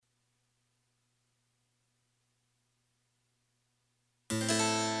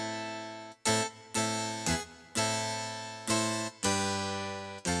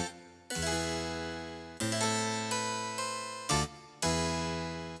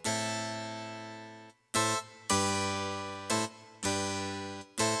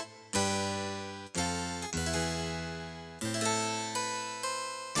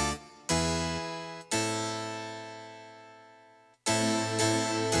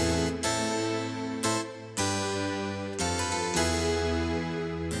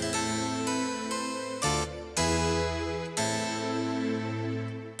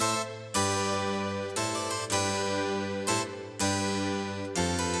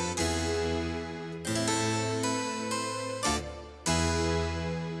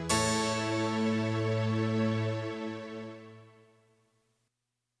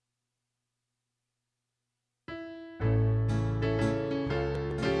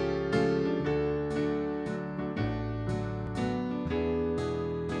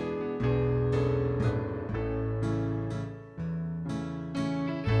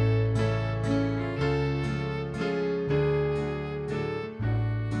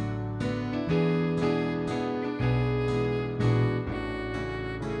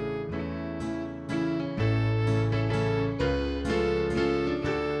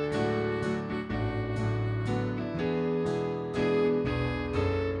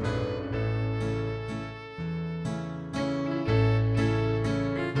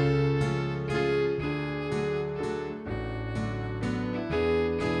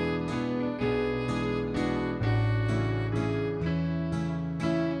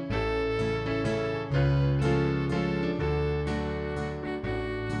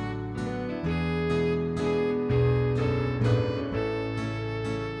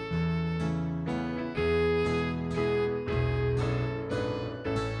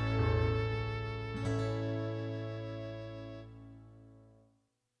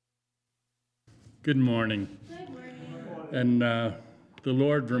Good morning. Good morning. And the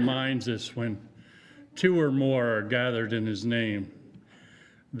Lord reminds us when two or more are gathered in his name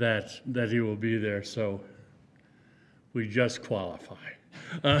that he will be there. So we just qualify.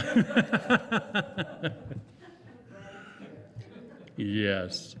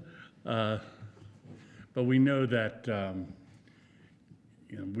 Yes. But we know that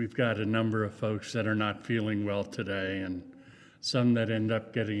we've got a number of folks that are not feeling well today, and some that end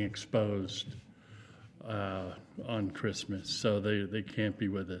up getting exposed on Christmas, so they can't be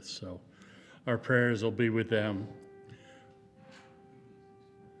with us. So our prayers will be with them.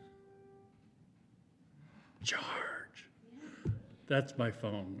 George. That's my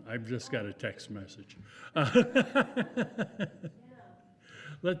phone. I've just got a text message.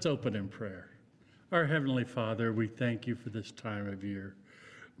 Let's open in prayer. Our Heavenly Father, we thank you for this time of year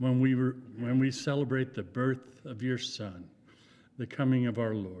when we celebrate the birth of your Son, the coming of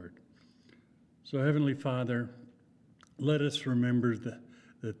our Lord. So, Heavenly Father, let us remember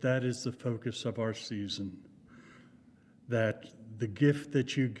that is the focus of our season, that the gift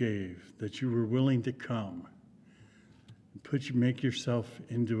that you gave, that you were willing to come, make yourself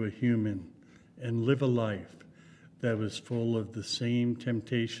into a human and live a life that was full of the same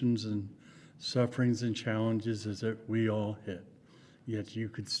temptations and sufferings and challenges as that we all hit, yet you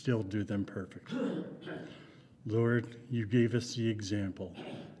could still do them perfectly. Lord, you gave us the example,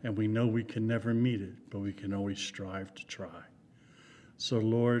 and we know we can never meet it, but we can always strive to try. So,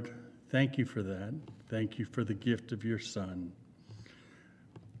 Lord, thank you for that. Thank you for the gift of your Son.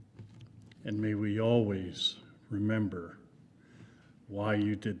 And may we always remember why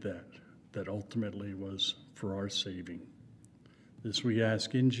you did that ultimately was for our saving. This we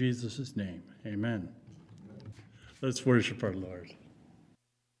ask in Jesus' name. Amen. Let's worship our Lord.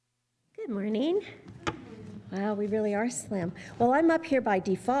 Good morning. Wow, we really are slim. Well, I'm up here by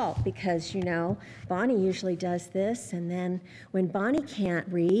default because, Bonnie usually does this, and then when Bonnie can't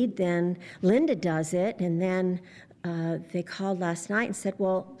read, then Linda does it, and then they called last night and said,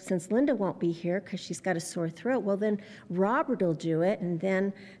 well, since Linda won't be here because she's got a sore throat, well, then Robert will do it, and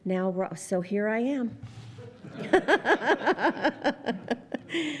then so here I am.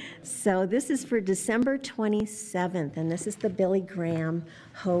 So this is for December 27th, and this is the Billy Graham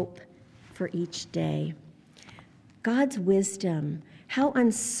Hope for Each Day. God's wisdom, how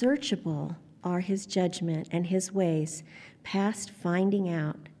unsearchable are his judgment and his ways, past finding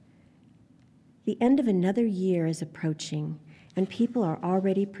out. The end of another year is approaching, and people are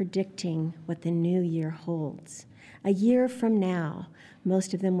already predicting what the new year holds. A year from now,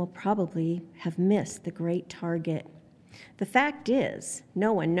 most of them will probably have missed the great target. The fact is,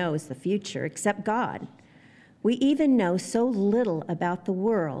 no one knows the future except God. We even know so little about the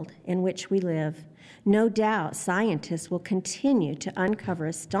world in which we live. No doubt scientists will continue to uncover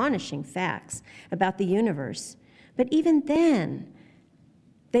astonishing facts about the universe, but even then,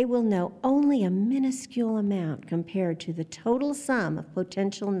 they will know only a minuscule amount compared to the total sum of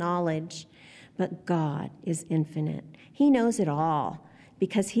potential knowledge. But God is infinite. He knows it all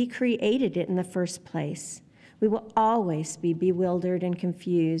because he created it in the first place. We will always be bewildered and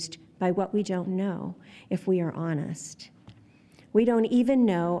confused by what we don't know if we are honest. We don't even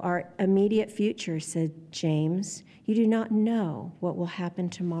know our immediate future, said James. You do not know what will happen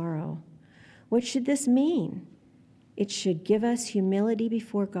tomorrow. What should this mean? It should give us humility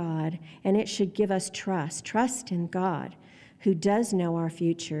before God, and it should give us trust in God, who does know our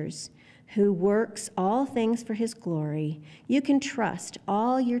futures, who works all things for his glory. You can trust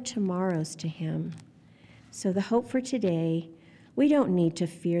all your tomorrows to him. So the hope for today, we don't need to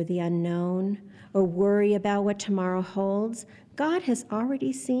fear the unknown or worry about what tomorrow holds. God has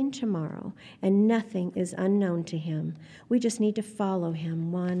already seen tomorrow, and nothing is unknown to him. We just need to follow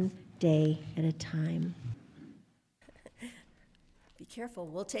him one day at a time. Be careful,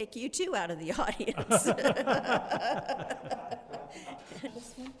 we'll take you too out of the audience.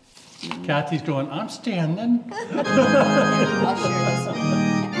 Kathy's going, I'm standing. I'll share this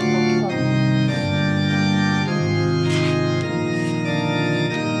one.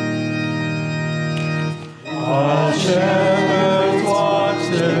 All shepherds watch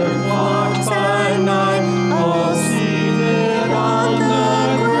their flocks by night, all seated on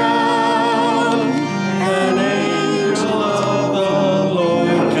the ground. An angel of the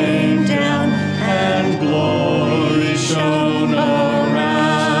Lord came down, and glory shone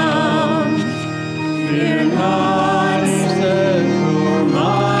around. Fear not, he said, for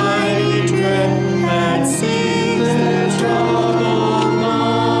mighty dread that seeks their troubled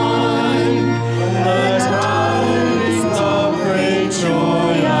mind. The tidings of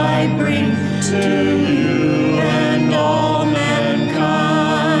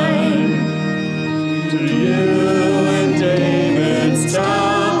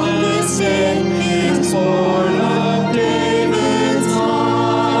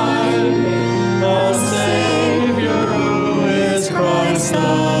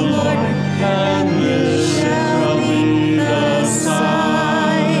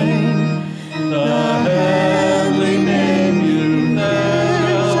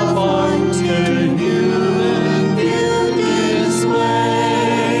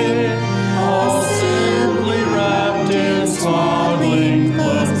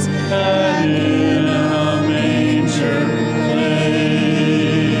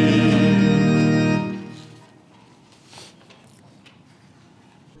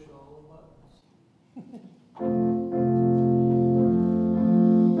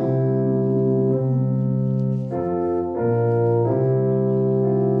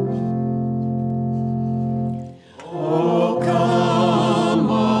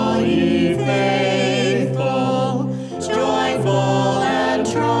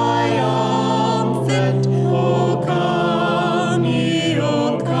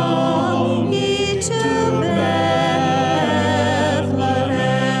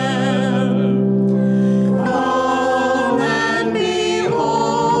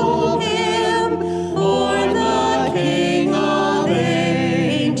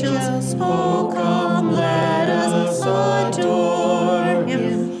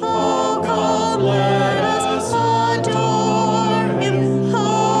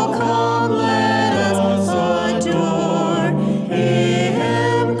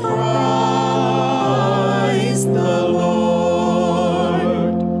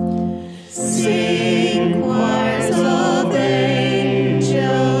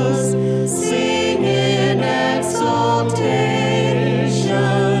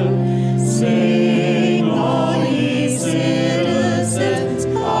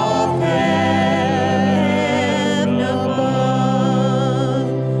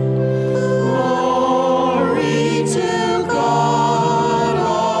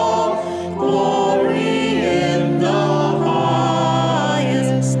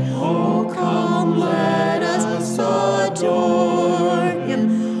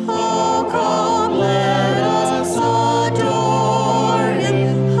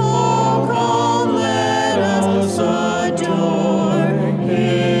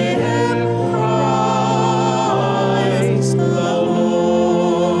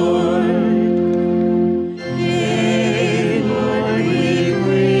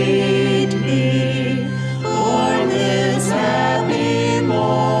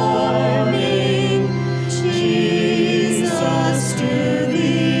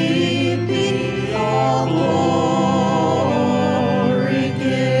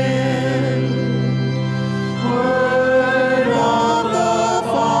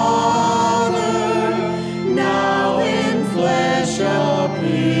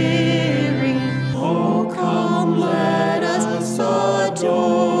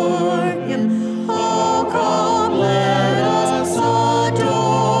adore him. Oh, come, let us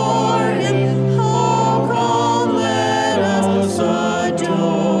adore him. Oh, come, let us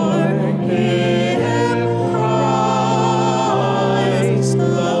adore him, Christ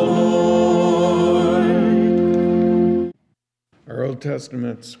the Lord. Our Old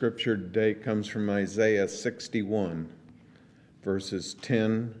Testament scripture today comes from Isaiah 61, verses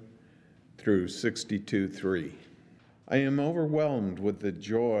 10 through 62:3. I am overwhelmed with the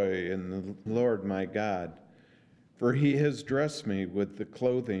joy in the Lord my God, for he has dressed me with the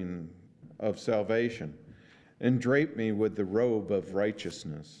clothing of salvation and draped me with the robe of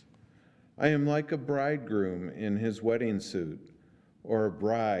righteousness. I am like a bridegroom in his wedding suit, or a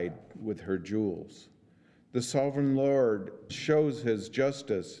bride with her jewels. The sovereign Lord shows his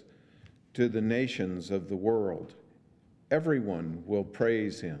justice to the nations of the world. Everyone will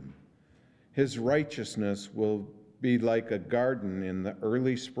praise him. His righteousness will be like a garden in the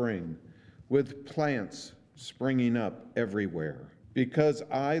early spring, with plants springing up everywhere. Because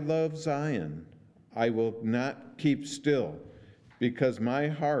I love Zion, I will not keep still. Because my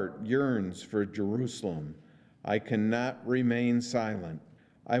heart yearns for Jerusalem, I cannot remain silent.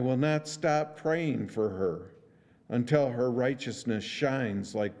 I will not stop praying for her until her righteousness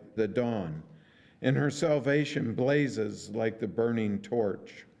shines like the dawn and her salvation blazes like the burning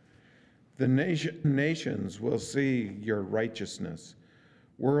torch. The nations will see your righteousness.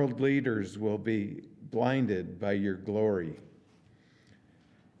 World leaders will be blinded by your glory.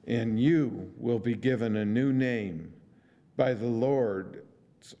 And you will be given a new name by the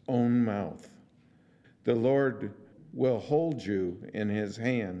Lord's own mouth. The Lord will hold you in his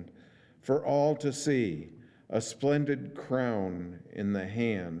hand for all to see, a splendid crown in the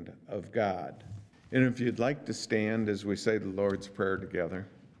hand of God. And if you'd like to stand as we say the Lord's Prayer together.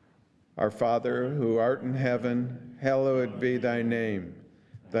 Our Father, who art in heaven, hallowed be thy name.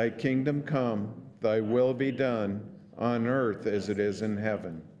 Thy kingdom come, thy will be done, on earth as it is in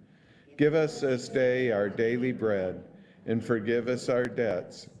heaven. Give us this day our daily bread, and forgive us our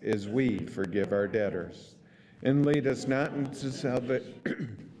debts, as we forgive our debtors. And lead us not into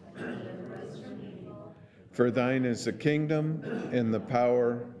salvation. For thine is the kingdom, and the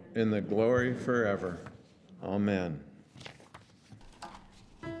power, and the glory forever. Amen.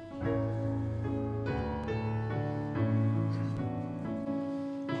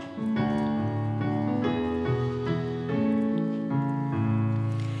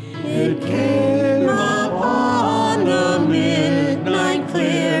 It came upon the midnight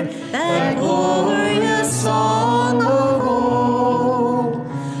clear, that glorious song of old,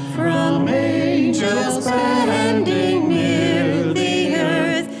 from angels bending near the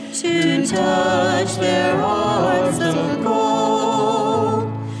earth to touch their hearts of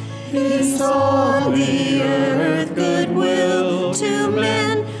gold. Peace on the earth, goodwill to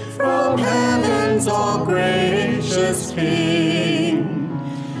men, from heaven's all gracious King.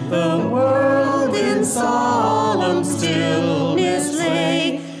 The world in solemn stillness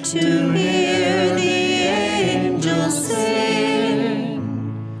lay to hear the angels sing.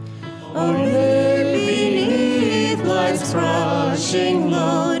 Amid beneath life's crushing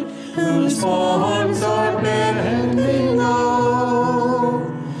load, whose forms are bending low,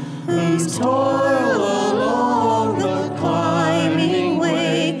 whose toil along the climbing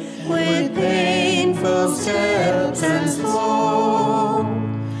way with painful steps and slow.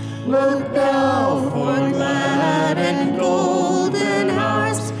 Look thou for glad and golden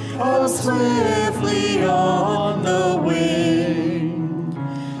hours, how swiftly on the wing.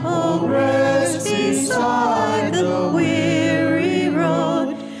 Oh, rest beside the weary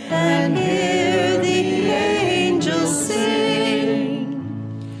road and hear the angels sing.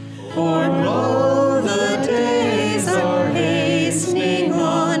 For lo, the days are hastening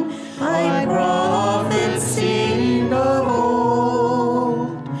on, like prophets seen of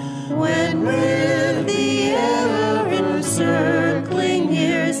old, when with the ever-encircling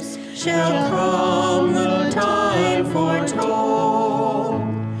years shall come the time foretold,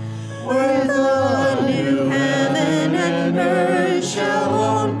 where the new heaven and earth shall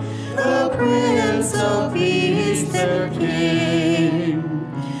own the Prince of Peace their King,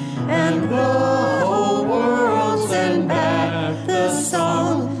 and the whole world send back the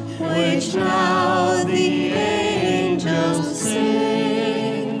song which now the angels sing.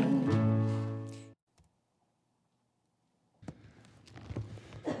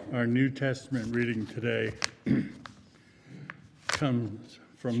 Our New Testament reading today comes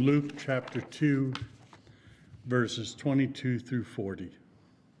from Luke chapter 2, verses 22 through 40.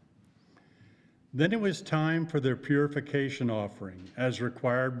 Then it was time for their purification offering, as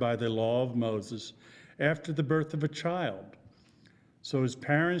required by the law of Moses, after the birth of a child. So his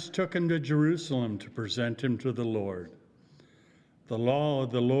parents took him to Jerusalem to present him to the Lord. The law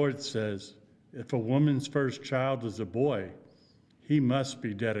of the Lord says, if a woman's first child is a boy, he must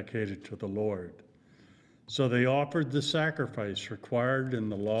be dedicated to the Lord. So they offered the sacrifice required in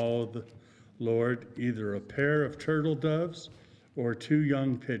the law of the Lord, either a pair of turtle doves or 2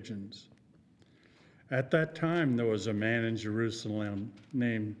 young pigeons. At that time, there was a man in Jerusalem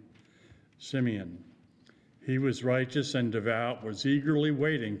named Simeon. He was righteous and devout, was eagerly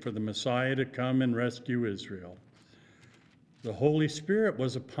waiting for the Messiah to come and rescue Israel. The Holy Spirit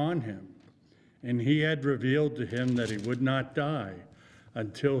was upon him, and he had revealed to him that he would not die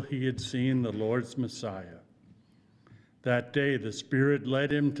until he had seen the Lord's Messiah. That day, the Spirit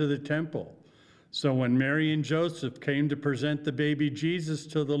led him to the temple. So when Mary and Joseph came to present the baby Jesus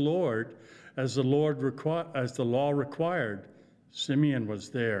to the Lord, as the law required, Simeon was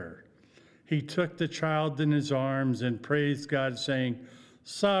there. He took the child in his arms and praised God, saying,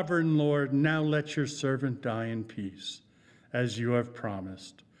 "Sovereign Lord, now let your servant die in peace, as you have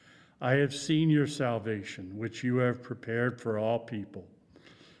promised. I have seen your salvation, which you have prepared for all people.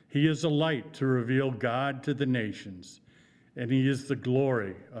 He is a light to reveal God to the nations, and he is the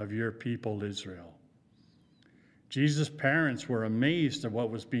glory of your people Israel." Jesus' parents were amazed at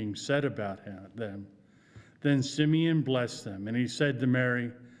what was being said about them. Then Simeon blessed them, and he said to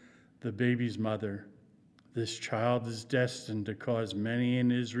Mary, the baby's mother, "This child is destined to cause many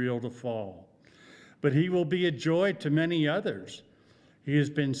in Israel to fall, but he will be a joy to many others. He has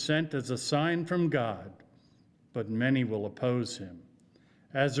been sent as a sign from God, but many will oppose him.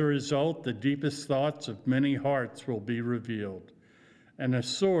 As a result, the deepest thoughts of many hearts will be revealed, and a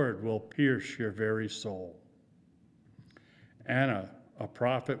sword will pierce your very soul." Anna, a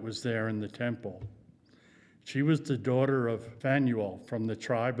prophet, was there in the temple. She was the daughter of Phanuel from the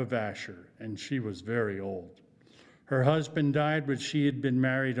tribe of Asher, and she was very old. Her husband died when she had been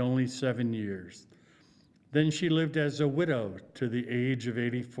married only 7 years. Then she lived as a widow to the age of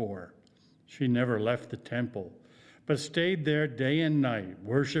 84. She never left the temple, but stayed there day and night,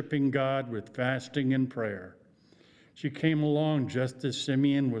 worshiping God with fasting and prayer. She came along just as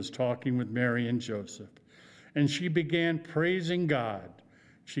Simeon was talking with Mary and Joseph, and she began praising God.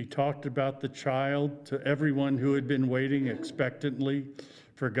 She talked about the child to everyone who had been waiting expectantly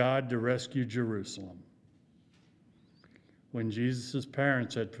for God to rescue Jerusalem. When Jesus'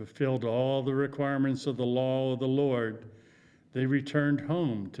 parents had fulfilled all the requirements of the law of the Lord, they returned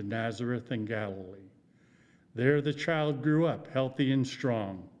home to Nazareth in Galilee. There the child grew up healthy and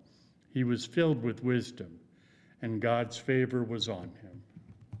strong. He was filled with wisdom, and God's favor was on him.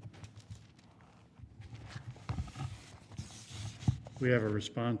 We have a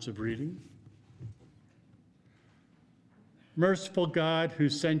responsive reading. Merciful God, who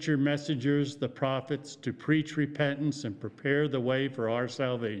sent your messengers, the prophets, to preach repentance and prepare the way for our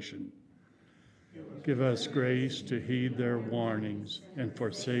salvation, give us grace to heed their warnings and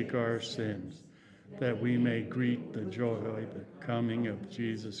forsake our sins, that we may greet the joy of the coming of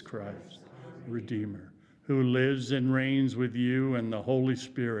Jesus Christ, Redeemer, who lives and reigns with you and the Holy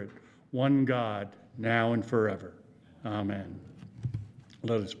Spirit, one God, now and forever. Amen.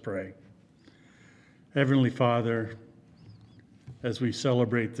 Let us pray. Heavenly Father, as we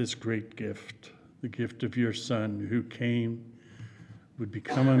celebrate this great gift, the gift of your Son who came, would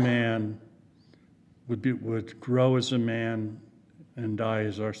become a man, would grow as a man, and die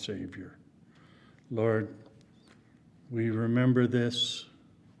as our Savior. Lord, we remember this,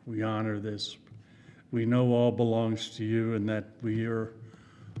 we honor this. We know all belongs to you and that we are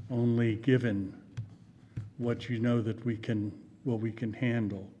only given what you know that what we can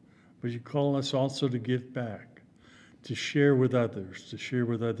handle. But you call us also to give back, to share with others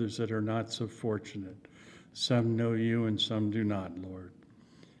that are not so fortunate. Some know you and some do not, Lord.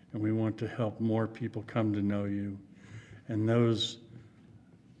 And we want to help more people come to know you. And those,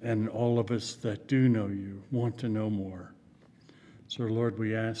 and all of us that do know you, want to know more. So, Lord,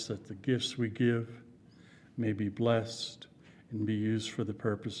 we ask that the gifts we give may be blessed and be used for the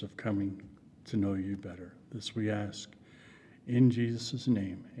purpose of coming to know you better. This we ask in Jesus'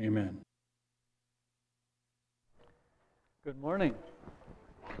 name. Amen. Good morning.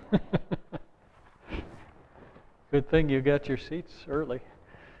 Good thing you got your seats early.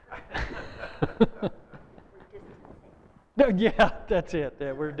 Yeah, that's it.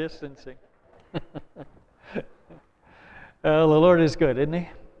 Yeah, we're distancing. The Lord is good, isn't he?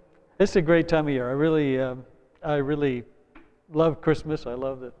 It's a great time of year. I really love Christmas. I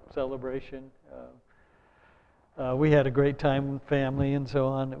love the celebration. We had a great time with family and so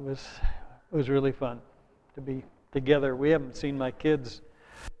on. It was really fun to be together. We haven't seen my kids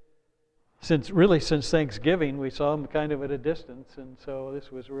since Thanksgiving, we saw them kind of at a distance, and so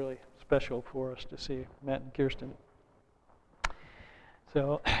this was really special for us to see Matt and Kirsten.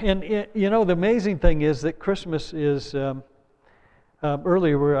 So, and the amazing thing is that Christmas is,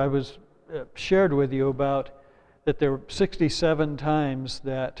 earlier where I was shared with you about that there were 67 times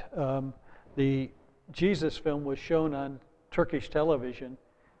that the Jesus film was shown on Turkish television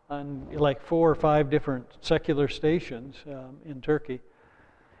on like 4 or 5 different secular stations in Turkey.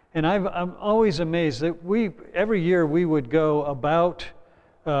 And I'm always amazed that every year we would go about,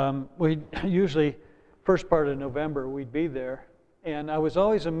 we usually first part of November we'd be there. And I was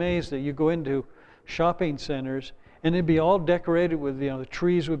always amazed that you go into shopping centers and it'd be all decorated with, the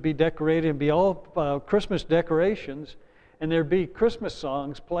trees would be decorated and be all Christmas decorations, and there'd be Christmas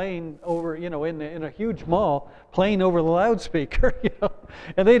songs playing over, in a huge mall, playing over the loudspeaker,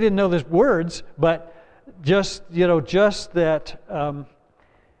 and they didn't know the words, but just that,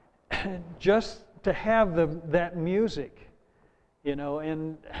 just to have that music,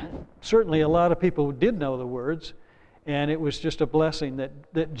 and certainly a lot of people did know the words. And it was just a blessing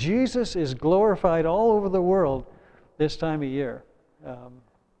that Jesus is glorified all over the world this time of year.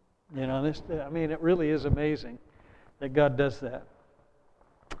 It really is amazing that God does that.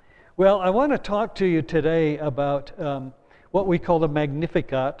 Well, I want to talk to you today about what we call the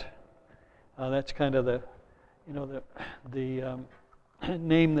Magnificat. That's kind of the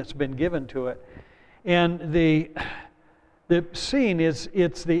name that's been given to it. And the scene is,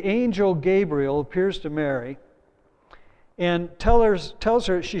 it's the angel Gabriel appears to Mary and tells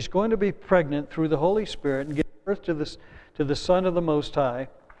her she's going to be pregnant through the Holy Spirit and give birth to the Son of the Most High.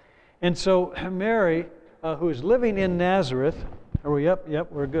 And so Mary, who's living in Nazareth, are we up?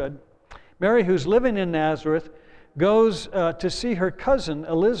 Yep, we're good. Mary, who's living in Nazareth, goes to see her cousin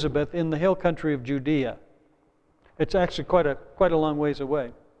Elizabeth in the hill country of Judea. It's actually quite a long ways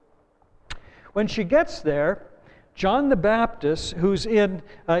away. When she gets there, John the Baptist,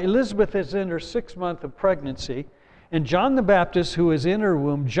 Elizabeth is in her 6th month of pregnancy, and John the Baptist, who is in her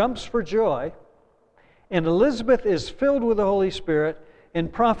womb, jumps for joy, and Elizabeth is filled with the Holy Spirit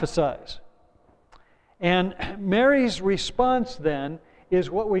and prophesies. And Mary's response then is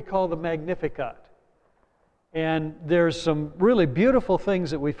what we call the Magnificat. And there's some really beautiful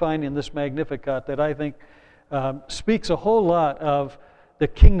things that we find in this Magnificat that I think speaks a whole lot of the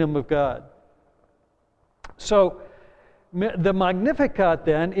kingdom of God. So the Magnificat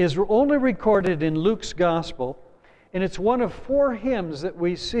then is only recorded in Luke's Gospel, and it's one of 4 hymns that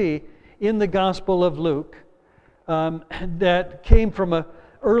we see in the Gospel of Luke that came from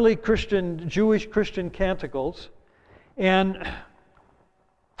early Jewish Christian canticles. And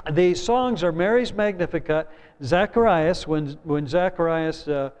the songs are Mary's Magnificat, Zacharias, when Zacharias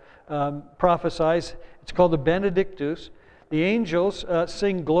prophesies, it's called the Benedictus. The angels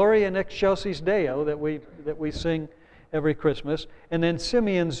sing Gloria in Excelsis Deo that we sing every Christmas, and then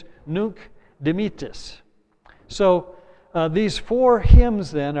Simeon's Nunc Dimittis. So these 4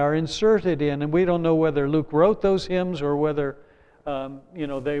 hymns then are inserted in, and we don't know whether Luke wrote those hymns or whether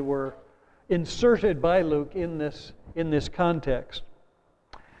they were inserted by Luke in this context.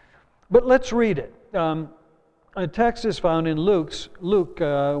 But let's read it. A text is found in Luke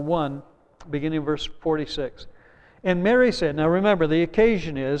 1, beginning verse 46. And Mary said, now remember, the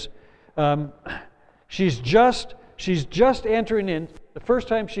occasion is she's just entering in, the first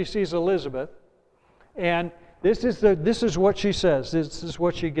time she sees Elizabeth, and this is what she says, this is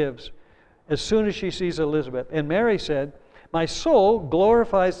what she gives as soon as she sees Elizabeth. And Mary said, my soul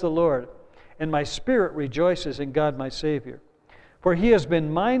glorifies the Lord, and my spirit rejoices in God my Savior. For he has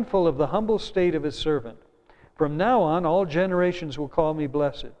been mindful of the humble state of his servant. From now on, all generations will call me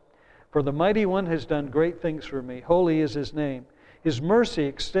blessed. For the Mighty One has done great things for me. Holy is his name. His mercy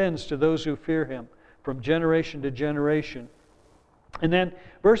extends to those who fear him from generation to generation. And then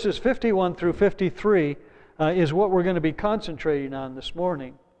verses 51 through 53 is what we're going to be concentrating on this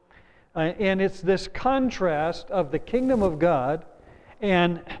morning. And it's this contrast of the kingdom of God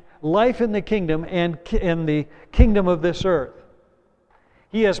and life in the kingdom and the kingdom of this earth.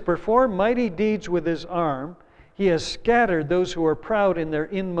 He has performed mighty deeds with his arm. He has scattered those who are proud in their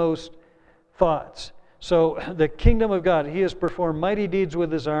inmost thoughts. So the kingdom of God, he has performed mighty deeds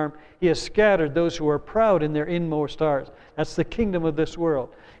with his arm. He has scattered those who are proud in their inmost hearts. That's the kingdom of this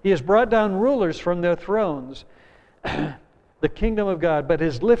world. He has brought down rulers from their thrones. The kingdom of God, He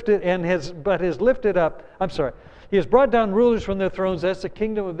has brought down rulers from their thrones. That's the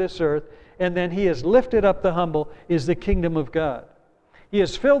kingdom of this earth. And then he has lifted up the humble, is the kingdom of God. He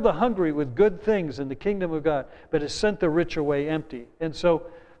has filled the hungry with good things in the kingdom of God, but has sent the rich away empty. And so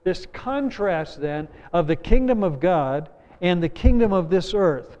this contrast then of the kingdom of God and the kingdom of this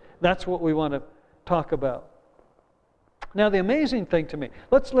earth, That's what we want to talk about. Now, the amazing thing to me,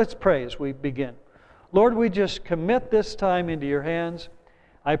 let's pray as we begin. Lord, we just commit this time into your hands.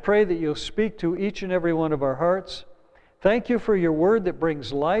 I pray that you'll speak to each and every one of our hearts. Thank you for your word that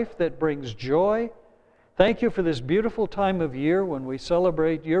brings life, that brings joy. Thank you for this beautiful time of year when we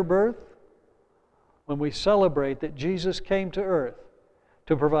celebrate your birth, when we celebrate that Jesus came to earth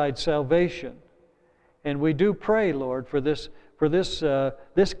to provide salvation. And we do pray, Lord, for this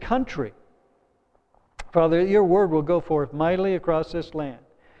country. Father, your word will go forth mightily across this land.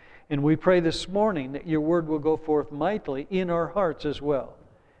 And we pray this morning that your word will go forth mightily in our hearts as well.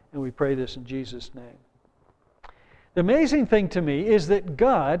 And we pray this in Jesus' name. The amazing thing to me is that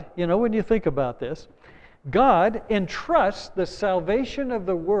God, when you think about this, God entrusts the salvation of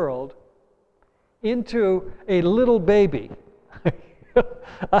the world into a little baby.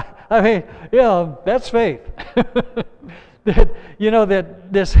 I mean, that's faith.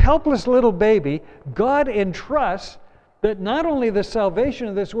 that this helpless little baby, God entrusts that not only the salvation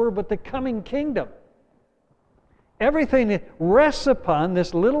of this world, but the coming kingdom. Everything rests upon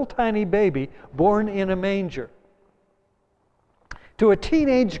this little tiny baby born in a manger. To a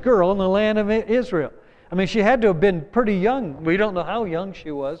teenage girl in the land of Israel. I mean, she had to have been pretty young. We don't know how young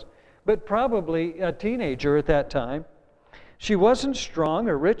she was, but probably a teenager at that time. She wasn't strong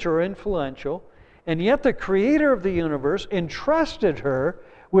or rich or influential, and yet the Creator of the universe entrusted her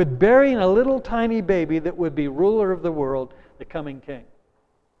with bearing a little tiny baby that would be ruler of the world, the coming king.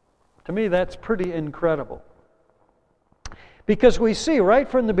 To me, that's pretty incredible. Because we see right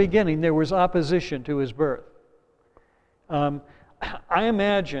from the beginning there was opposition to his birth. I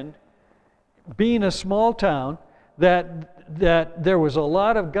imagine, being a small town, that there was a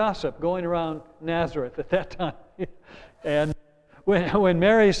lot of gossip going around Nazareth at that time. And when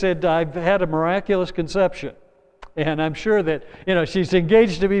Mary said, I've had a miraculous conception, and I'm sure that, she's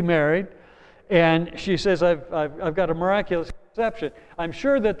engaged to be married, and she says, I've got a miraculous conception. I'm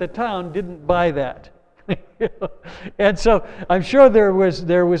sure that the town didn't buy that. And so I'm sure there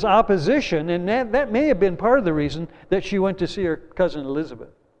was opposition, and that may have been part of the reason that she went to see her cousin Elizabeth.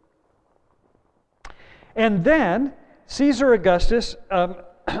 And then Caesar Augustus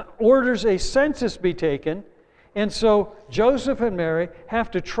orders a census be taken, and so Joseph and Mary have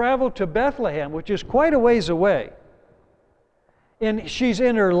to travel to Bethlehem, which is quite a ways away. And she's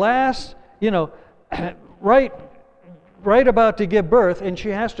in her last, right about to give birth, and she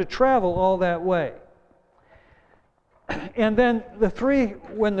has to travel all that way. And then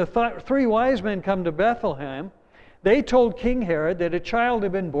when the three wise men come to Bethlehem, they told King Herod that a child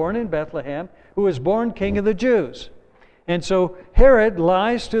had been born in Bethlehem who was born king of the Jews. And so Herod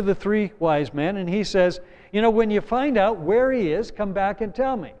lies to the three wise men, and he says, when you find out where he is, come back and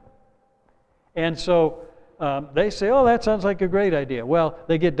tell me. And so they say, oh, that sounds like a great idea. Well,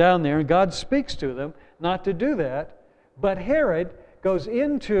 they get down there, and God speaks to them not to do that. But Herod goes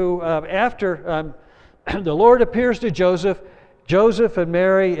into, after the Lord appears to Joseph, Joseph and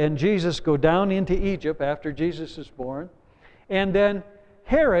Mary and Jesus go down into Egypt after Jesus is born. And then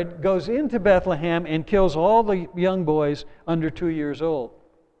Herod goes into Bethlehem and kills all the young boys under 2 years old.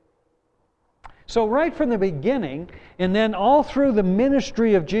 So right from the beginning, and then all through the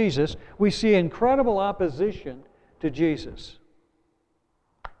ministry of Jesus, we see incredible opposition to Jesus.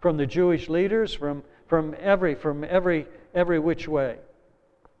 From the Jewish leaders, from every which way.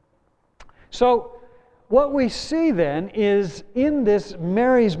 So what we see then is in this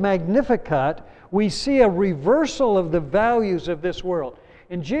Mary's Magnificat, we see a reversal of the values of this world.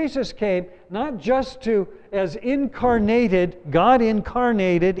 And Jesus came not just as God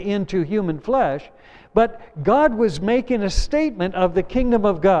incarnated into human flesh, but God was making a statement of the kingdom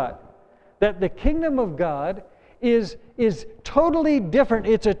of God. That the kingdom of God is totally different.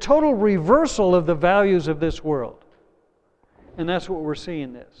 It's a total reversal of the values of this world. And that's what we're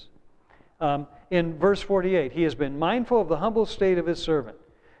seeing this. In verse 48, he has been mindful of the humble state of his servant.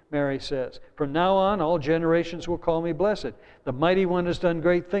 Mary says, from now on all generations will call me blessed. The Mighty One has done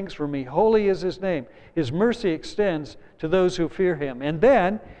great things for me. Holy is his name. His mercy extends to those who fear him. And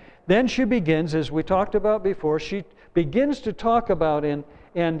then she begins, as we talked about before, she begins to talk about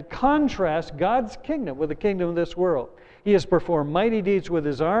and contrast God's kingdom with the kingdom of this world. He has performed mighty deeds with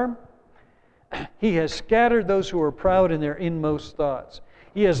his arm. He has scattered those who are proud in their inmost thoughts.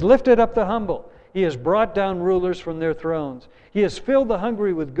 He has lifted up the humble. He has brought down rulers from their thrones. He has filled the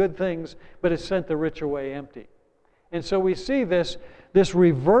hungry with good things, but has sent the rich away empty. And so we see this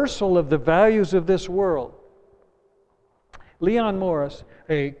reversal of the values of this world. Leon Morris,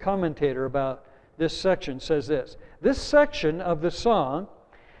 a commentator about this section, says this. This section of the song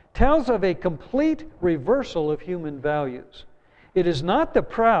tells of a complete reversal of human values. It is not the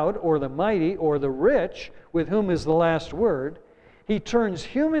proud or the mighty or the rich with whom is the last word. He turns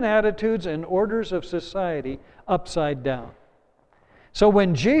human attitudes and orders of society upside down. So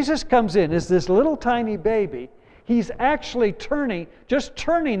when Jesus comes in as this little tiny baby, He's actually just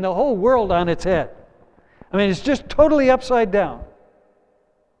turning the whole world on its head. I mean, it's just totally upside down.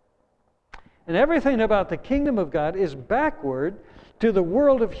 And everything about the kingdom of God is backward to the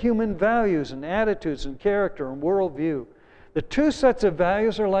world of human values and attitudes and character and worldview. The two sets of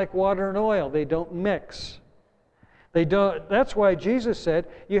values are like water and oil. They don't mix. That's why Jesus said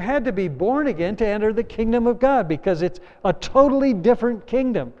you had to be born again to enter the kingdom of God, because it's a totally different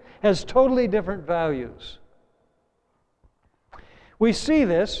kingdom, has totally different values. We see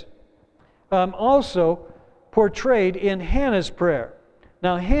this also portrayed in Hannah's prayer.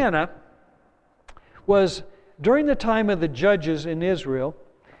 Now, Hannah was, during the time of the judges in Israel,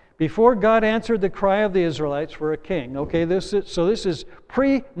 before God answered the cry of the Israelites for a king. Okay, this is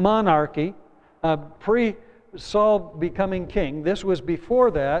pre-monarchy, pre-Saul becoming king. This was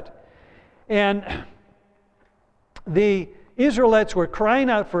before that. And the Israelites were crying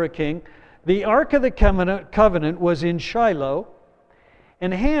out for a king. The Ark of the Covenant was in Shiloh.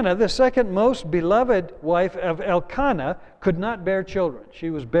 And Hannah, the second most beloved wife of Elkanah, could not bear children. She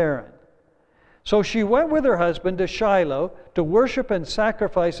was barren. So she went with her husband to Shiloh to worship and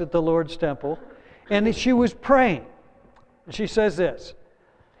sacrifice at the Lord's temple. And she was praying. And she says this,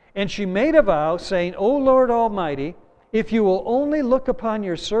 "And she made a vow, saying, O Lord Almighty, if you will only look upon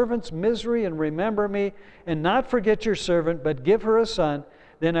your servant's misery and remember me, and not forget your servant, but give her a son,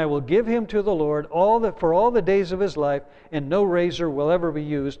 then I will give him to the Lord for all the days of his life, and no razor will ever be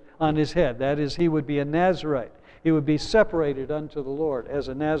used on his head." That is, he would be a Nazirite. He would be separated unto the Lord as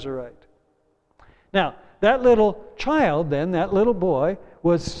a Nazirite. Now, that little child then, that little boy,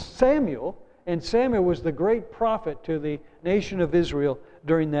 was Samuel, and Samuel was the great prophet to the nation of Israel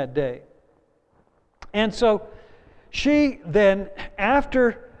during that day. And so she then,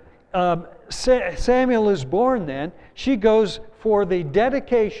 after Samuel is born then, she goes for the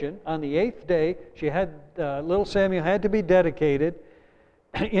dedication on the 8th day. Little Samuel had to be dedicated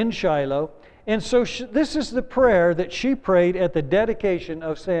in Shiloh. And so this is the prayer that she prayed at the dedication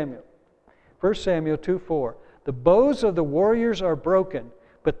of Samuel. 1 Samuel 2:4. The bows of the warriors are broken,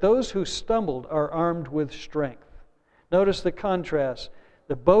 but those who stumbled are armed with strength. Notice the contrast.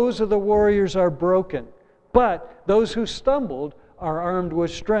 The bows of the warriors are broken, but those who stumbled are armed with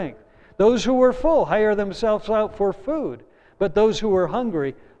strength. Those who were full hire themselves out for food, but those who were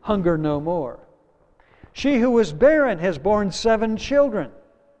hungry hunger no more. She who was barren has borne 7 children.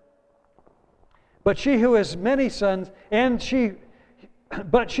 But she who has many sons,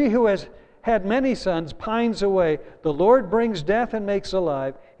 had many sons, pines away. The Lord brings death and makes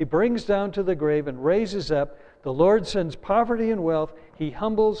alive. He brings down to the grave and raises up. The Lord sends poverty and wealth. He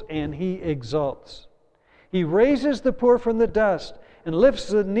humbles and He exalts. He raises the poor from the dust and lifts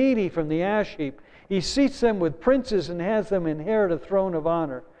the needy from the ash heap. He seats them with princes and has them inherit a throne of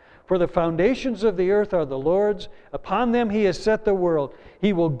honor. For the foundations of the earth are the Lord's. Upon them He has set the world.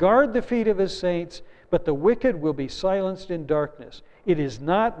 He will guard the feet of His saints, but the wicked will be silenced in darkness. It is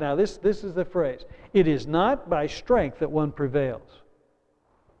not, now this is the phrase, it is not by strength that one prevails,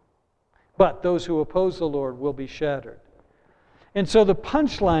 but those who oppose the Lord will be shattered. And so the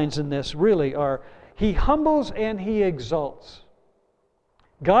punchlines in this really are, He humbles and He exalts.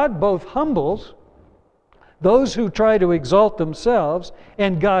 God both humbles those who try to exalt themselves,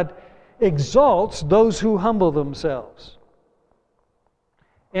 and God exalts those who humble themselves.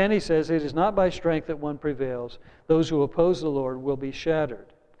 And He says, it is not by strength that one prevails. Those who oppose the Lord will be shattered.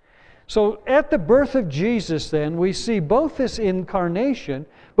 So at the birth of Jesus then, we see both this incarnation,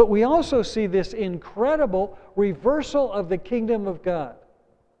 but we also see this incredible reversal of the kingdom of God.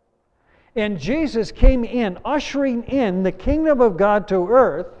 And Jesus came in, ushering in the kingdom of God to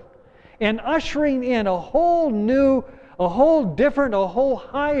earth, and ushering in a whole new, a whole different, a whole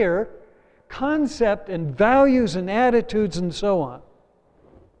higher concept and values and attitudes and so on.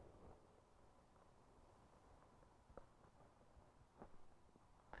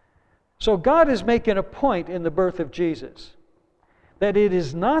 So God is making a point in the birth of Jesus, that it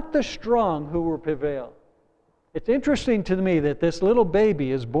is not the strong who will prevail. It's interesting to me that this little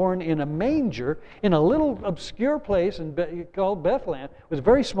baby is born in a manger in a little obscure place called Bethlehem. It was a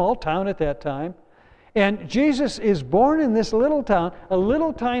very small town at that time. And Jesus is born in this little town, a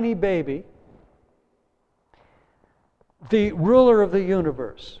little tiny baby, the ruler of the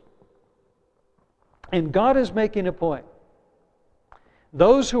universe. And God is making a point.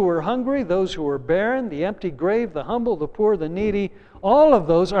 Those who are hungry, those who are barren, the empty grave, the humble, the poor, the needy, all of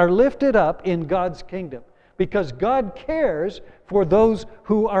those are lifted up in God's kingdom, because God cares for those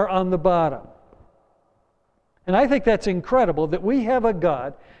who are on the bottom. And I think that's incredible that we have a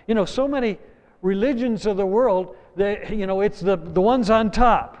God. You know, so many religions of the world, it's the ones on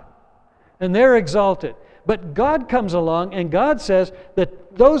top, and they're exalted. But God comes along, and God says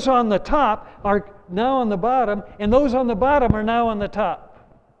that those on the top are now on the bottom, and those on the bottom are now on the top.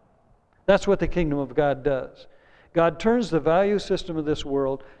 That's what the kingdom of God does. God turns the value system of this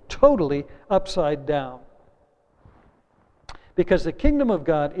world totally upside down. Because the kingdom of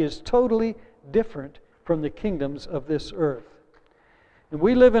God is totally different from the kingdoms of this earth. And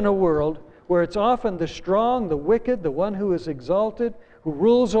we live in a world where it's often the strong, the wicked, the one who is exalted, who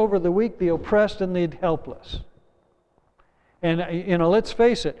rules over the weak, the oppressed, and the helpless. And, let's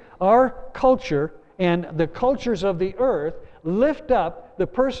face it, our culture and the cultures of the earth lift up the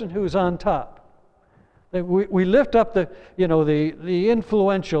person who's on top. We lift up the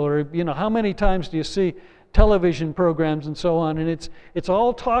influential, or, how many times do you see television programs and so on, and it's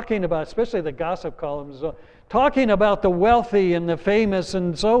all talking about, especially the gossip columns, talking about the wealthy and the famous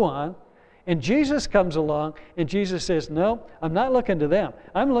and so on. And Jesus comes along, and Jesus says, no, I'm not looking to them.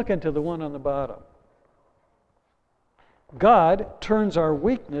 I'm looking to the one on the bottom. God turns our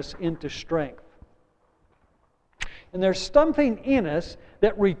weakness into strength. And there's something in us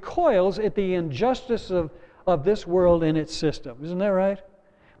that recoils at the injustice of this world and its system. Isn't that right? I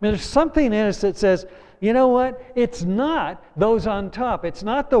mean, there's something in us that says, you know what? It's not those on top. It's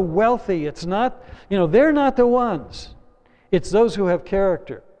not the wealthy. It's not, they're not the ones. It's those who have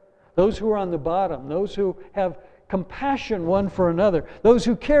character. Those who are on the bottom, those who have compassion one for another, those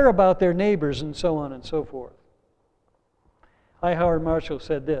who care about their neighbors, and so on and so forth. I. Howard Marshall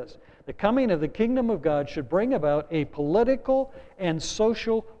said this: the coming of the kingdom of God should bring about a political and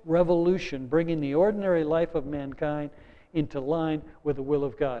social revolution, bringing the ordinary life of mankind into line with the will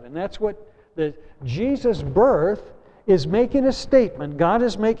of God. And that's what the Jesus' birth is making a statement. God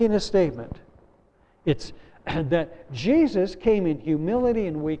is making a statement. It's that Jesus came in humility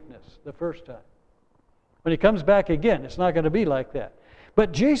and weakness the first time. When He comes back again, it's not going to be like that.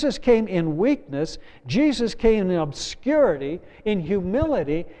 But Jesus came in weakness. Jesus came in obscurity, in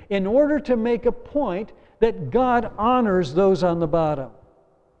humility, in order to make a point that God honors those on the bottom.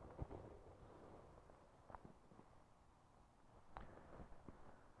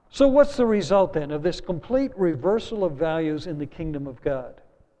 So what's the result then of this complete reversal of values in the kingdom of God?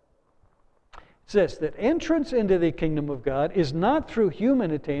 It says that entrance into the kingdom of God is not through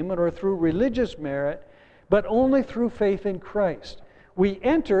human attainment or through religious merit, but only through faith in Christ. We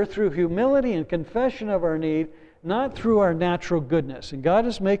enter through humility and confession of our need, not through our natural goodness. And God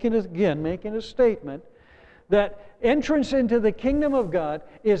is making a statement that entrance into the kingdom of God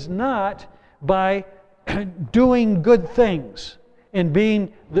is not by doing good things and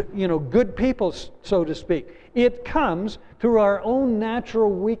being good people, so to speak. It comes through our own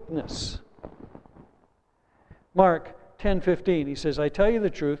natural weakness. Mark 10:15, he says, I tell you the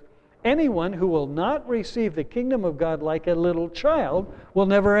truth, anyone who will not receive the kingdom of God like a little child will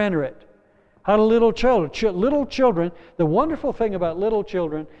never enter it. How do little children? Little children, the wonderful thing about little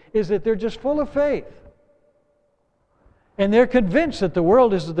children is that they're just full of faith. And they're convinced that the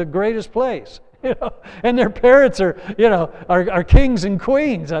world is the greatest place. And their parents are kings and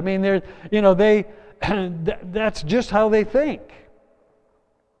queens. I mean, that's just how they think.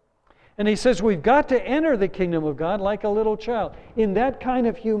 And he says we've got to enter the kingdom of God like a little child, in that kind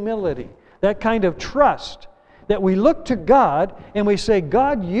of humility, that kind of trust, that we look to God and we say,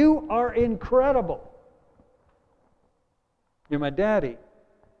 God, you are incredible. You're my daddy.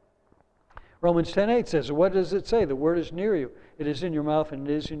 Romans 10:8 says, what does it say? The word is near you. It is in your mouth and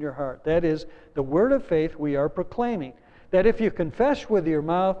it is in your heart. That is the word of faith we are proclaiming. That if you confess with your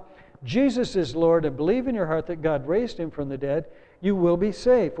mouth Jesus is Lord and believe in your heart that God raised Him from the dead, you will be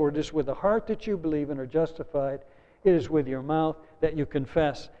saved. For it is with the heart that you believe and are justified. It is with your mouth that you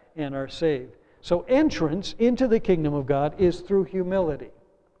confess and are saved. So entrance into the kingdom of God is through humility.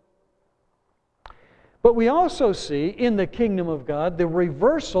 But we also see in the kingdom of God the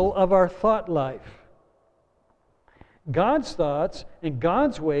reversal of our thought life. God's thoughts and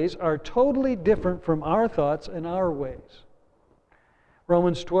God's ways are totally different from our thoughts and our ways.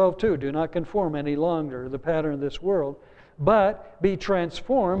 Romans 12:2, do not conform any longer to the pattern of this world, but be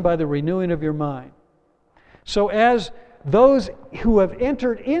transformed by the renewing of your mind. So as those who have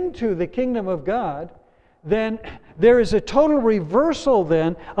entered into the kingdom of God, then there is a total reversal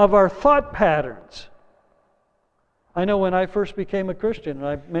then of our thought patterns. I know when I first became a Christian, and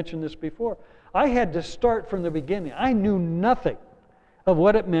I've mentioned this before, I had to start from the beginning. I knew nothing of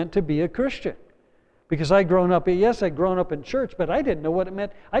what it meant to be a Christian. Because I'd grown up in church, but I didn't know what it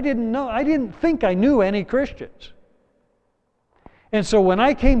meant. I didn't think I knew any Christians. And so when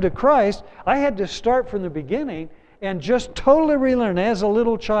I came to Christ, I had to start from the beginning and just totally relearn as a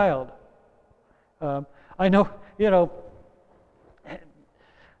little child. I know,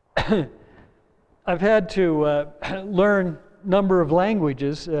 I've had to learn a number of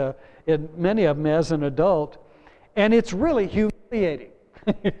languages, and many of them as an adult, and it's really humiliating.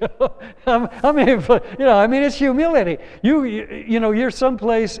 It's humiliating. You're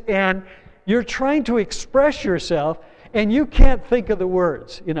someplace and you're trying to express yourself, and you can't think of the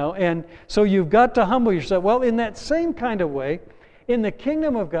words, and so you've got to humble yourself. Well, in that same kind of way, in the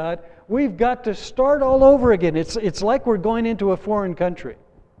kingdom of God, we've got to start all over again. It's like we're going into a foreign country,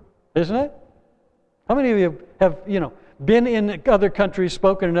 isn't it? How many of you have, been in other countries,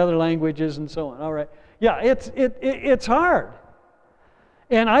 spoken in other languages, and so on? All right. Yeah, it's hard.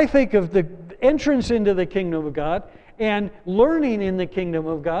 And I think of the entrance into the kingdom of God and learning in the kingdom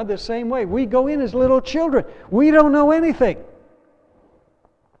of God the same way. We go in as little children. We don't know anything.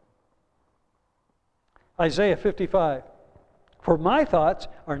 Isaiah 55. For my thoughts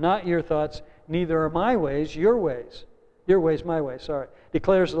are not your thoughts, neither are my ways your ways. Your ways, my ways,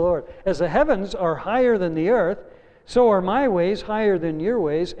 declares the Lord. As the heavens are higher than the earth, so are my ways higher than your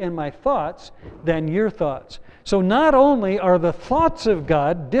ways, and my thoughts than your thoughts. So not only are the thoughts of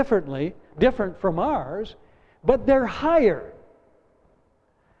God different from ours, but they're higher.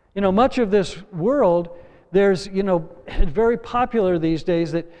 Much of this world, there's, it's very popular these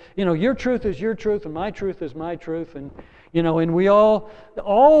days that, your truth is your truth and my truth is my truth. And, and we all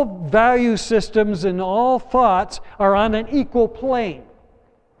value systems and all thoughts are on an equal plane.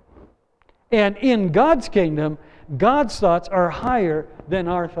 And in God's kingdom, God's thoughts are higher than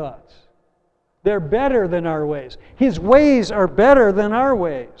our thoughts. They're better than our ways. His ways are better than our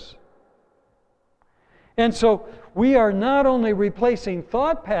ways. And so we are not only replacing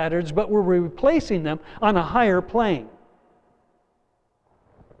thought patterns, but we're replacing them on a higher plane.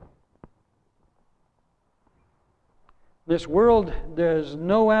 This world, there's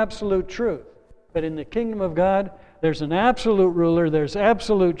no absolute truth. But in the kingdom of God, there's an absolute ruler, there's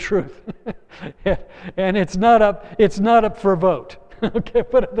absolute truth. And it's not up for vote. Okay,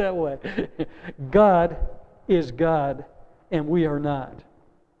 put it that way. God is God, and we are not.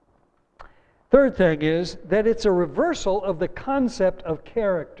 Third thing is that it's a reversal of the concept of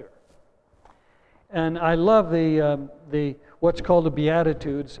character. And I love the what's called the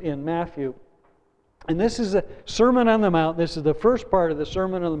Beatitudes in Matthew. And this is the Sermon on the Mount. This is the first part of the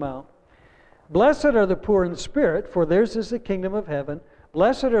Sermon on the Mount. Blessed are the poor in spirit, for theirs is the kingdom of heaven.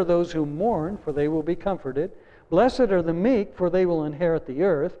 Blessed are those who mourn, for they will be comforted. Blessed are the meek, for they will inherit the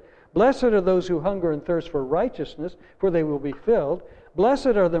earth. Blessed are those who hunger and thirst for righteousness, for they will be filled. Blessed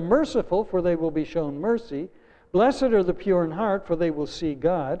are the merciful, for they will be shown mercy. Blessed are the pure in heart, for they will see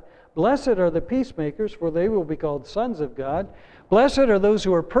God. Blessed are the peacemakers, for they will be called sons of God. Blessed are those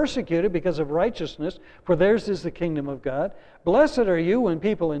who are persecuted because of righteousness, for theirs is the kingdom of God. Blessed are you when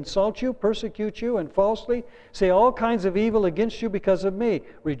people insult you, persecute you, and falsely say all kinds of evil against you because of me.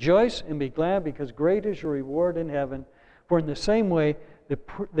 Rejoice and be glad, because great is your reward in heaven. For in the same way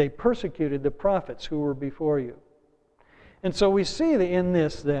they persecuted the prophets who were before you. And so we see in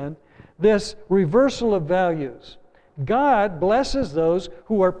this then, this reversal of values. God blesses those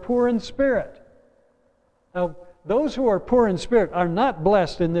who are poor in spirit. Now, those who are poor in spirit are not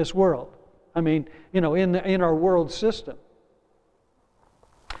blessed in this world. I mean, in our world system.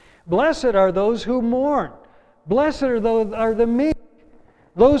 Blessed are those who mourn. Blessed are the meek.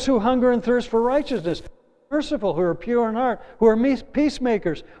 Those who hunger and thirst for righteousness. Merciful, who are pure in heart, who are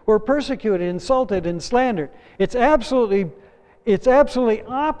peacemakers, who are persecuted, insulted, and slandered. It's absolutely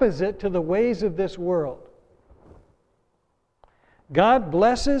opposite to the ways of this world. God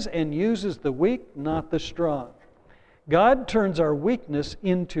blesses and uses the weak, not the strong. God turns our weakness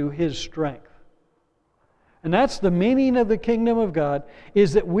into His strength. And that's the meaning of the kingdom of God,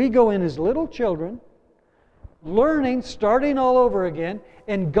 is that we go in as little children, learning, starting all over again,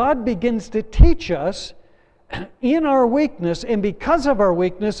 and God begins to teach us in our weakness, and because of our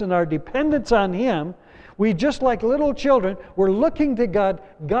weakness and our dependence on Him, we, just like little children, we're looking to God.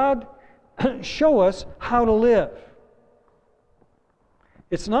 God, show us how to live.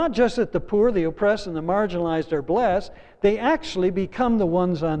 It's not just that the poor, the oppressed, and the marginalized are blessed. They actually become the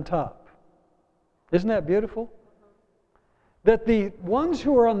ones on top. Isn't that beautiful? That the ones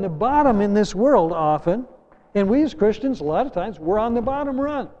who are on the bottom in this world often, and we as Christians, a lot of times, we're on the bottom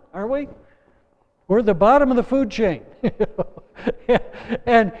run, aren't we? We're at the bottom of the food chain.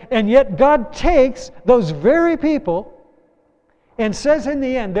 and yet God takes those very people and says in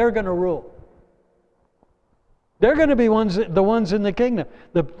the end, they're going to rule. They're going to be the ones in the kingdom.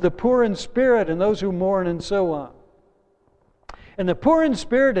 The poor in spirit and those who mourn and so on. And the poor in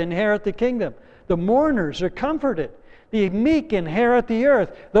spirit inherit the kingdom. The mourners are comforted. The meek inherit the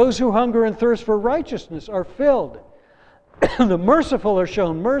earth. Those who hunger and thirst for righteousness are filled. The merciful are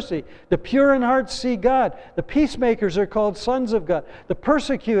shown mercy. The pure in heart see God. The peacemakers are called sons of God. The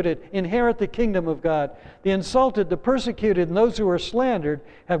persecuted inherit the kingdom of God. The insulted, the persecuted, and those who are slandered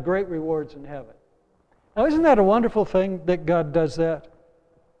have great rewards in heaven. Now, isn't that a wonderful thing that God does that?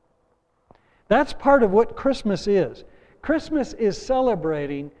 That's part of what Christmas is. Christmas is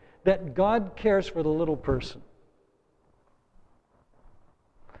celebrating that God cares for the little person.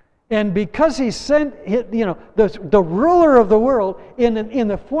 And because He sent, the ruler of the world in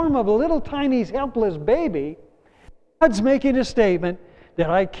the form of a little tiny helpless baby, God's making a statement that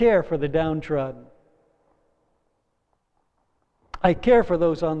I care for the downtrodden. I care for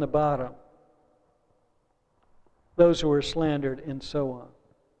those on the bottom, those who are slandered, and so on.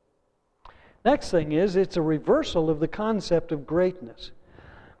 Next thing is, it's a reversal of the concept of greatness.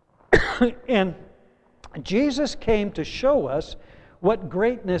 And Jesus came to show us what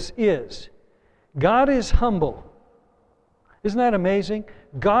greatness is. God is humble. Isn't that amazing?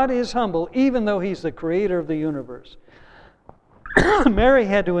 God is humble, even though He's the creator of the universe. Mary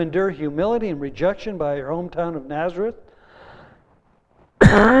had to endure humility and rejection by her hometown of Nazareth.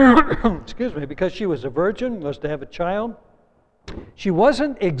 Excuse me, because she was a virgin, was to have a child. She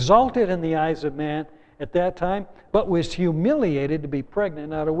wasn't exalted in the eyes of man at that time, but was humiliated to be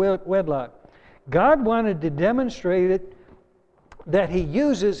pregnant out of wedlock. God wanted to demonstrate it that He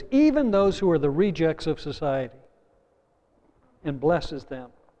uses even those who are the rejects of society and blesses them.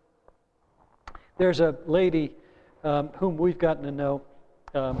 There's a lady whom we've gotten to know,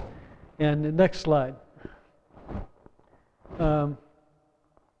 and the next slide.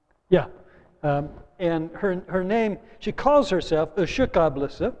 And her name, she calls herself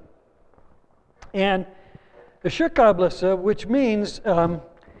Ushukablysa. And Ushukablysa, which means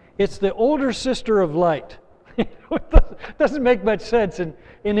it's the older sister of light. It doesn't make much sense in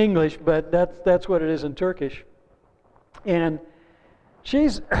English, but that's what it is in Turkish. And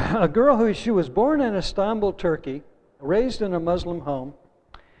she's a girl she was born in Istanbul, Turkey, raised in a Muslim home.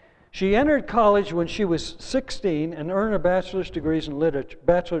 She entered college when she was 16 and earned a bachelor's degree in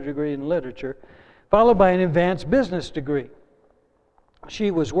literature, followed by an advanced business degree.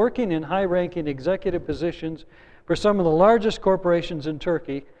 She was working in high-ranking executive positions for some of the largest corporations in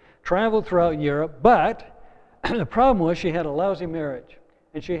Turkey, traveled throughout Europe, but the problem was she had a lousy marriage,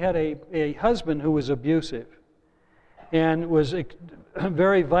 and she had a husband who was abusive and was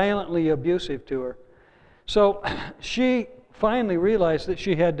very violently abusive to her. So she finally realized that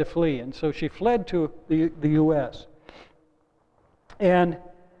she had to flee, and so she fled to the U.S. and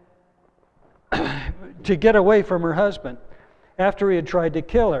to get away from her husband after he had tried to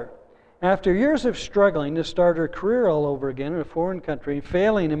kill her. After years of struggling to start her career all over again in a foreign country,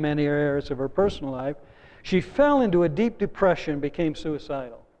 failing in many areas of her personal life, she fell into a deep depression and became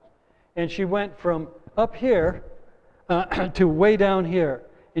suicidal. And she went from up here to way down here.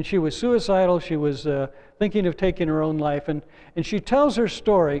 And she was suicidal. She was thinking of taking her own life. And she tells her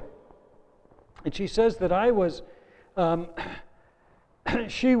story. And she says that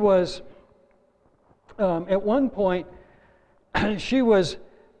she was, at one point, she was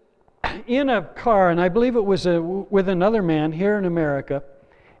in a car, and I believe it was with another man here in America.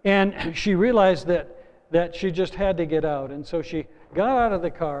 And she realized that she just had to get out. And so she got out of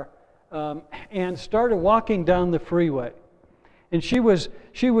the car and started walking down the freeway. And she was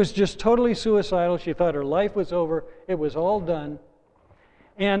just totally suicidal. She thought her life was over. It was all done.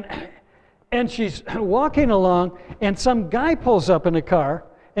 And she's walking along, and some guy pulls up in a car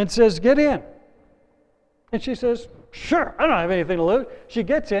and says, "Get in." And she says, "Sure, I don't have anything to lose." She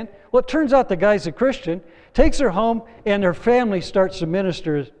gets in. Well, it turns out the guy's a Christian, takes her home, and her family starts to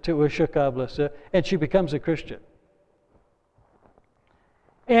minister to Ushukablysa, and she becomes a Christian.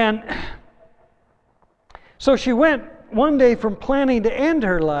 And so she went one day from planning to end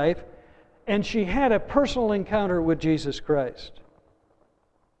her life, and she had a personal encounter with Jesus Christ.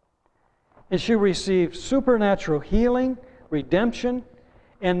 And she received supernatural healing, redemption,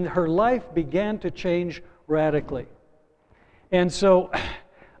 and her life began to change radically. And so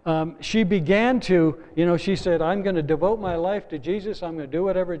she began to, she said, "I'm going to devote my life to Jesus. I'm going to do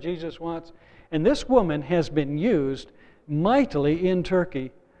whatever Jesus wants." And this woman has been used mightily in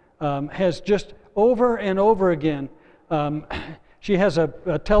Turkey, has just over and over again. She has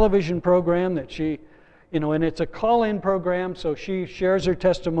a television program that she, and it's a call-in program, so she shares her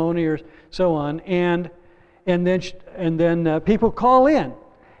testimony or so on, and then people call in,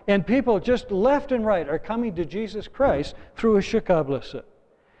 And people just left and right are coming to Jesus Christ through a shikablasit.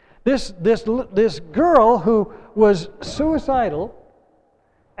 This girl who was suicidal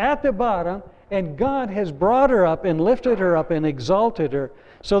at the bottom, and God has brought her up and lifted her up and exalted her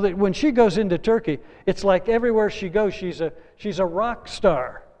so that when she goes into Turkey, it's like everywhere she goes, she's a rock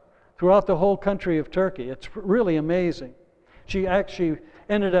star throughout the whole country of Turkey. It's really amazing. She actually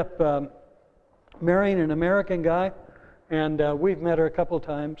ended up marrying an American guy, and we've met her a couple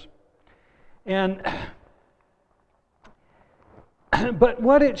times. And but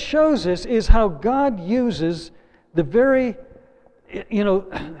what it shows us is how God uses the very,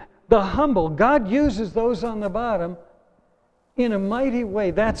 the humble. God uses those on the bottom in a mighty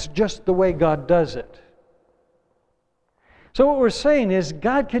way. That's just the way God does it. So what we're saying is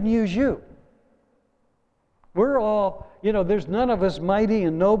God can use you. We're all, there's none of us mighty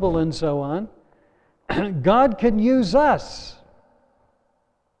and noble and so on. God can use us.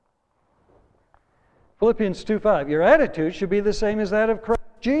 Philippians 2:5, your attitude should be the same as that of Christ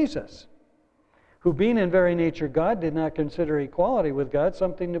Jesus, who being in very nature God did not consider equality with God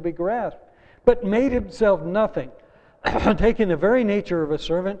something to be grasped, but made himself nothing, taking the very nature of a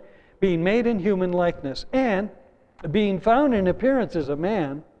servant, being made in human likeness, and being found in appearance as a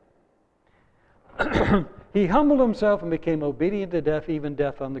man, he humbled himself and became obedient to death, even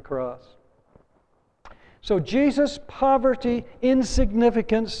death on the cross. So Jesus' poverty,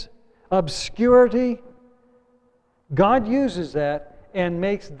 insignificance, obscurity, God uses that and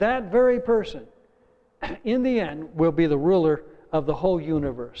makes that very person, in the end, will be the ruler of the whole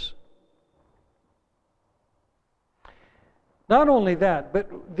universe. Not only that,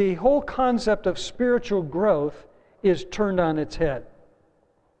 but the whole concept of spiritual growth is turned on its head.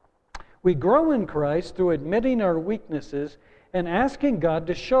 We grow in Christ through admitting our weaknesses and asking God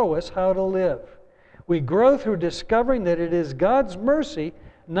to show us how to live. We grow through discovering that it is God's mercy,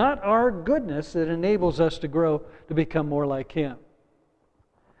 not our goodness, that enables us to grow to become more like Him.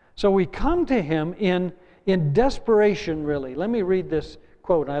 So we come to Him in desperation, really. Let me read this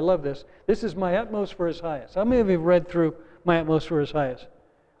quote. I love this. This is My Utmost for His Highest. How many of you have read through My Utmost for His Highest?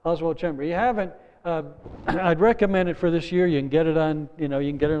 Oswald Chambers. You haven't? I'd recommend it for this year. You can get it on, you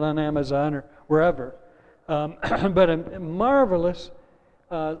can get it on Amazon or wherever. But a marvelous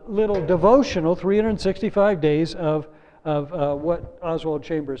little devotional, 365 days of what Oswald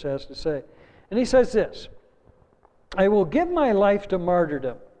Chambers has to say. And he says this, I will give my life to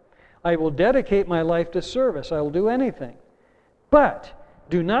martyrdom. I will dedicate my life to service. I will do anything. But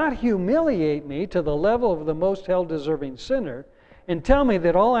do not humiliate me to the level of the most hell-deserving sinner and tell me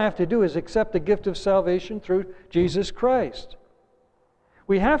that all I have to do is accept the gift of salvation through Jesus Christ.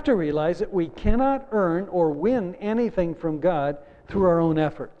 We have to realize that we cannot earn or win anything from God through our own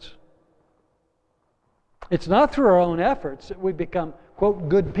efforts. It's not through our own efforts that we become, quote,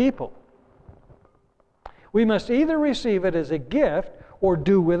 good people. We must either receive it as a gift or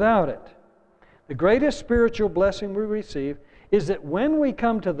do without it. The greatest spiritual blessing we receive is that when we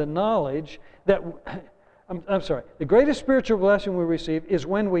come to the knowledge that... the greatest spiritual blessing we receive is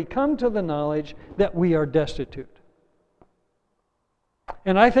when we come to the knowledge that we are destitute.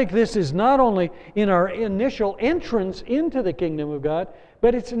 And I think this is not only in our initial entrance into the kingdom of God,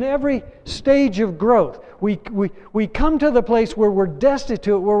 but it's in every stage of growth. We come to the place where we're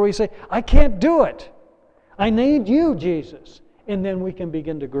destitute, where we say, I can't do it. I need you, Jesus. And then we can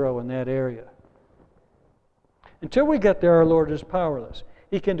begin to grow in that area. Until we get there, our Lord is powerless.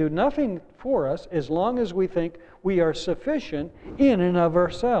 He can do nothing for us as long as we think we are sufficient in and of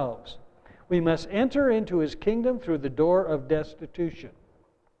ourselves. We must enter into His kingdom through the door of destitution.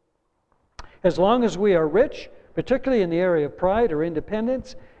 As long as we are rich, particularly in the area of pride or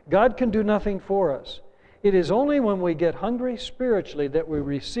independence, God can do nothing for us. It is only when we get hungry spiritually that we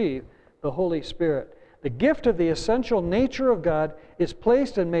receive the Holy Spirit. The gift of the essential nature of God is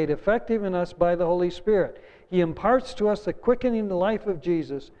placed and made effective in us by the Holy Spirit. He imparts to us the quickening life of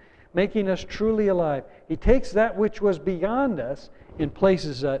Jesus, making us truly alive. He takes that which was beyond us and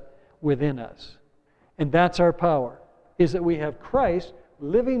places it within us. And that's our power, is that we have Christ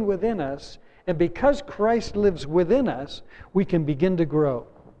living within us, and because Christ lives within us, we can begin to grow.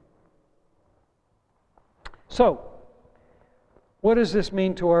 So, what does this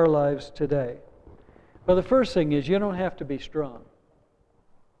mean to our lives today? Well, the first thing is you don't have to be strong.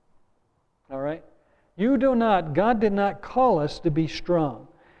 All right? God did not call us to be strong.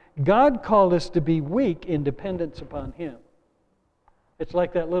 God called us to be weak in dependence upon Him. It's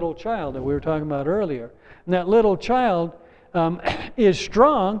like that little child that we were talking about earlier. And that little child is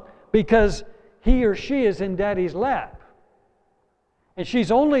strong because he or she is in Daddy's lap. And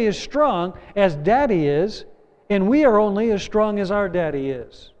she's only as strong as Daddy is And we are only as strong as our daddy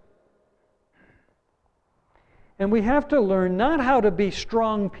is. And we have to learn not how to be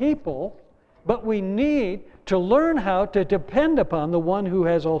strong people, but we need to learn how to depend upon the one who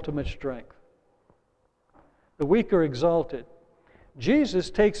has ultimate strength. The weak are exalted. Jesus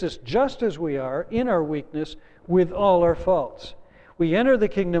takes us just as we are, in our weakness, with all our faults. We enter the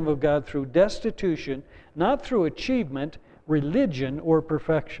kingdom of God through destitution, not through achievement, religion, or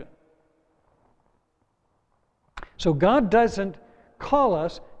perfection. So God doesn't call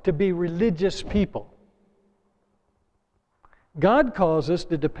us to be religious people. God calls us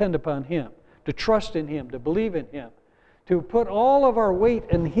to depend upon Him, to trust in Him, to believe in Him, to put all of our weight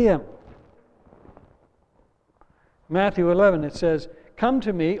in Him. Matthew 11, it says, "Come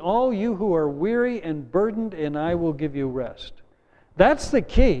to me, all you who are weary and burdened, and I will give you rest." That's the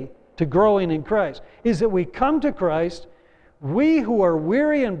key to growing in Christ, is that we come to Christ, we who are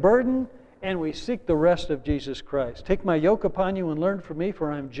weary and burdened, and we seek the rest of Jesus Christ. "Take my yoke upon you and learn from me,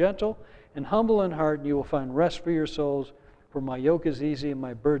 for I am gentle and humble in heart, and you will find rest for your souls. For my yoke is easy and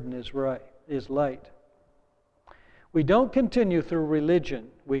my burden is light." We don't continue through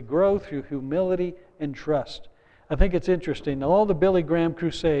religion. We grow through humility and trust. I think it's interesting. All the Billy Graham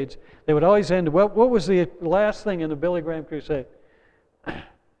crusades, they would always end, what was the last thing in the Billy Graham crusade?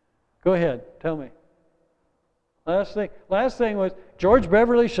 Go ahead, tell me. Last thing was George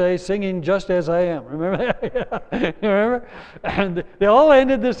Beverly Shea singing "Just As I Am." Remember that? Yeah. Remember? And they all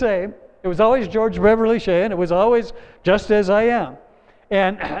ended the same. It was always George Beverly Shea, and it was always "Just As I Am."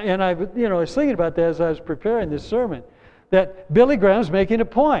 And I was thinking about that as I was preparing this sermon, that Billy Graham's making a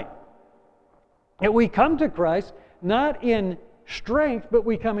point. That we come to Christ not in strength, but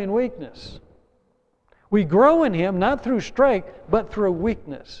we come in weakness. We grow in Him not through strength, but through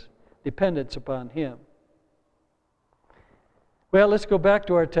weakness, dependence upon Him. Well, let's go back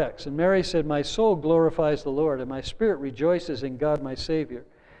to our text. And Mary said, "My soul glorifies the Lord, and my spirit rejoices in God my Savior.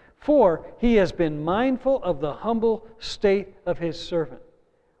 For He has been mindful of the humble state of His servant."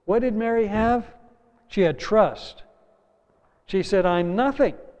 What did Mary have? She had trust. She said, "I'm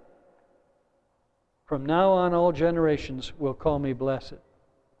nothing. From now on all generations will call me blessed.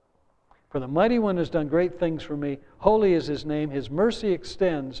 For the Mighty One has done great things for me. Holy is His name. His mercy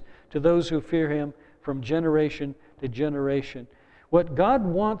extends to those who fear Him from generation to generation." What God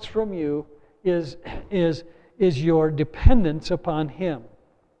wants from you is your dependence upon Him.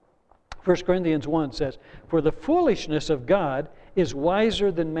 1 Corinthians 1 says, "For the foolishness of God is wiser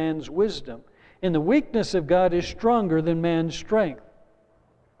than man's wisdom, and the weakness of God is stronger than man's strength."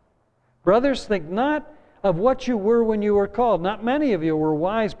 Brothers, think not of what you were when you were called. Not many of you were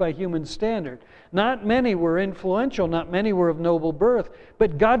wise by human standard. Not many were influential. Not many were of noble birth.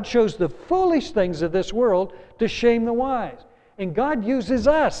 But God chose the foolish things of this world to shame the wise. And God uses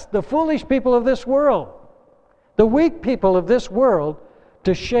us, the foolish people of this world, the weak people of this world,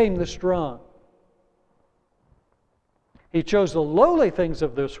 to shame the strong. He chose the lowly things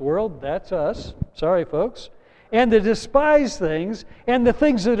of this world, that's us, sorry folks, and the despised things, and the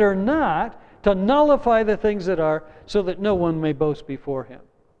things that are not, to nullify the things that are, so that no one may boast before Him.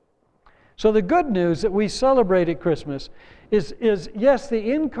 So the good news that we celebrate at Christmas is yes,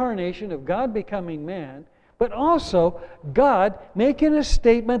 the incarnation of God becoming man, but also God making a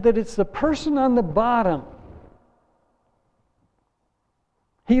statement that it's the person on the bottom.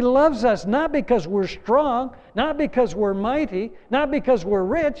 He loves us not because we're strong, not because we're mighty, not because we're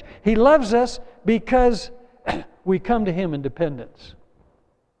rich. He loves us because we come to Him in dependence.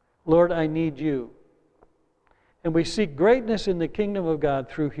 Lord, I need You. And we seek greatness in the kingdom of God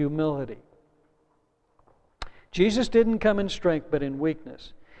through humility. Jesus didn't come in strength, but in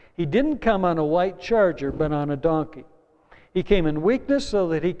weakness. He didn't come on a white charger, but on a donkey. He came in weakness so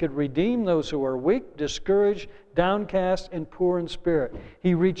that He could redeem those who are weak, discouraged, downcast, and poor in spirit.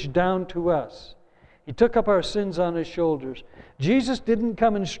 He reached down to us. He took up our sins on His shoulders. Jesus didn't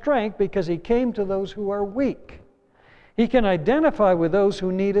come in strength because He came to those who are weak. He can identify with those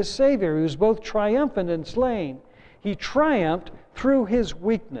who need a Savior who is both triumphant and slain. He triumphed through His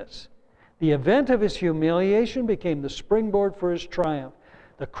weakness. The event of His humiliation became the springboard for His triumph.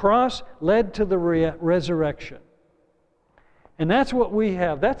 The cross led to the resurrection. And that's what we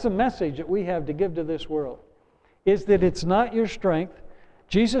have. That's the message that we have to give to this world, is that it's not your strength.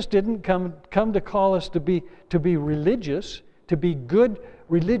 Jesus didn't come to call us to be religious, to be good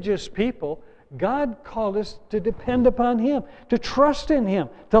religious people. God called us to depend upon Him, to trust in Him,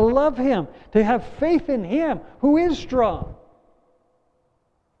 to love Him, to have faith in Him who is strong.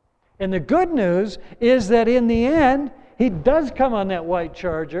 And the good news is that in the end, He does come on that white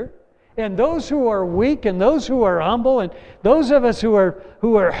charger. And those who are weak and those who are humble and those of us who are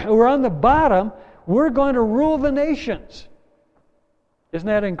on the bottom, We're going to rule the nations. Isn't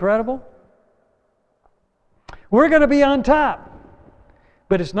that incredible? We're going to be on top.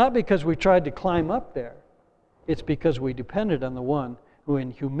 But it's not because we tried to climb up there. It's because we depended on the one who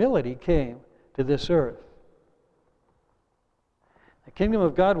in humility came to this earth. The kingdom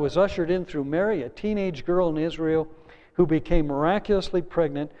of God was ushered in through Mary, a teenage girl in Israel who became miraculously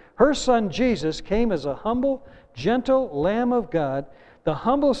pregnant. Her son Jesus came as a humble, gentle Lamb of God. The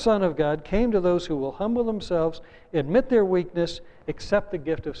humble Son of God came to those who will humble themselves, admit their weakness, accept the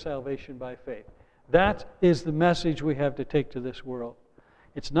gift of salvation by faith. That is the message we have to take to this world.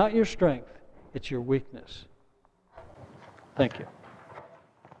 It's not your strength, it's your weakness. Thank you.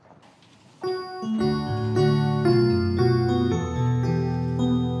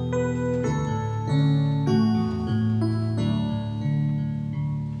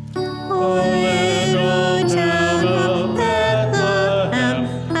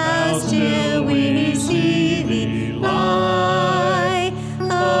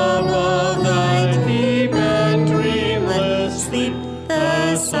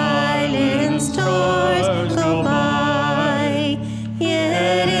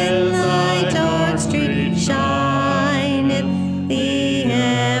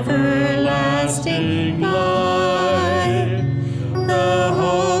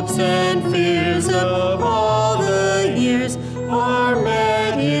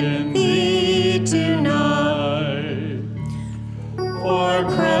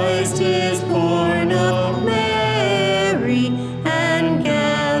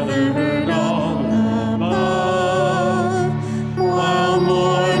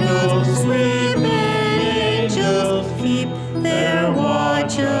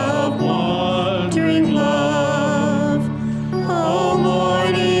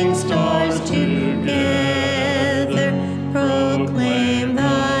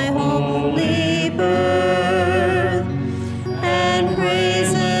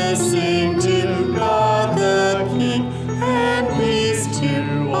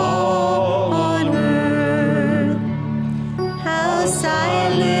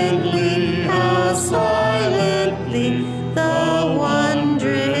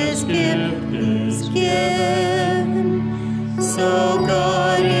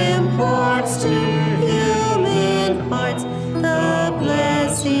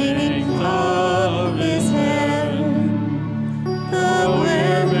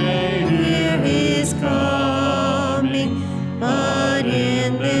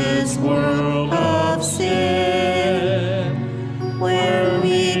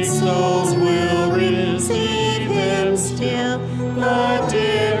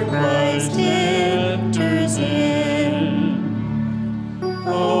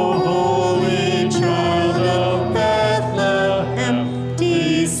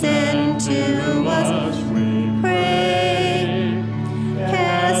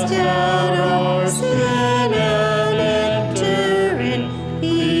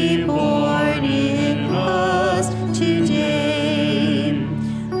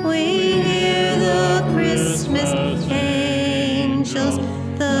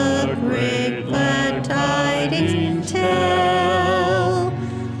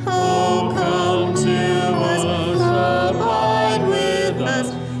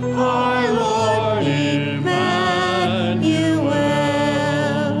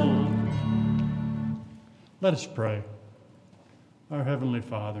 Let us pray. Our Heavenly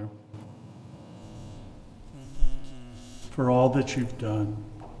Father, for all that you've done,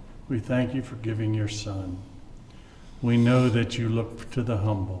 we thank you for giving your Son. We know that you look to the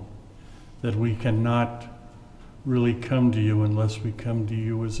humble, that we cannot really come to you unless we come to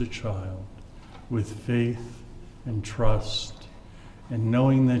you as a child, with faith and trust, and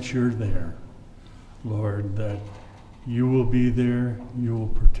knowing that you're there, Lord, that you will be there, you will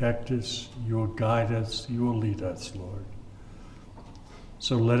protect us, you will guide us, you will lead us, Lord.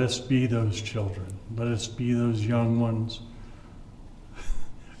 So let us be those children. Let us be those young ones,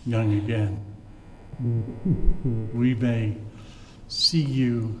 young again. We may see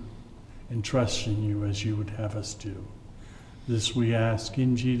you and trust in you as you would have us do. This we ask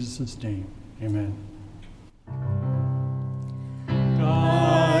in Jesus' name. Amen.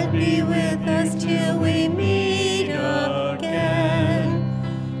 God be with us till we meet again.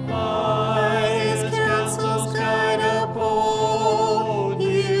 By his counsel's guide uphold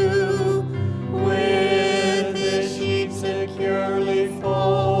you, with his sheep securely fold.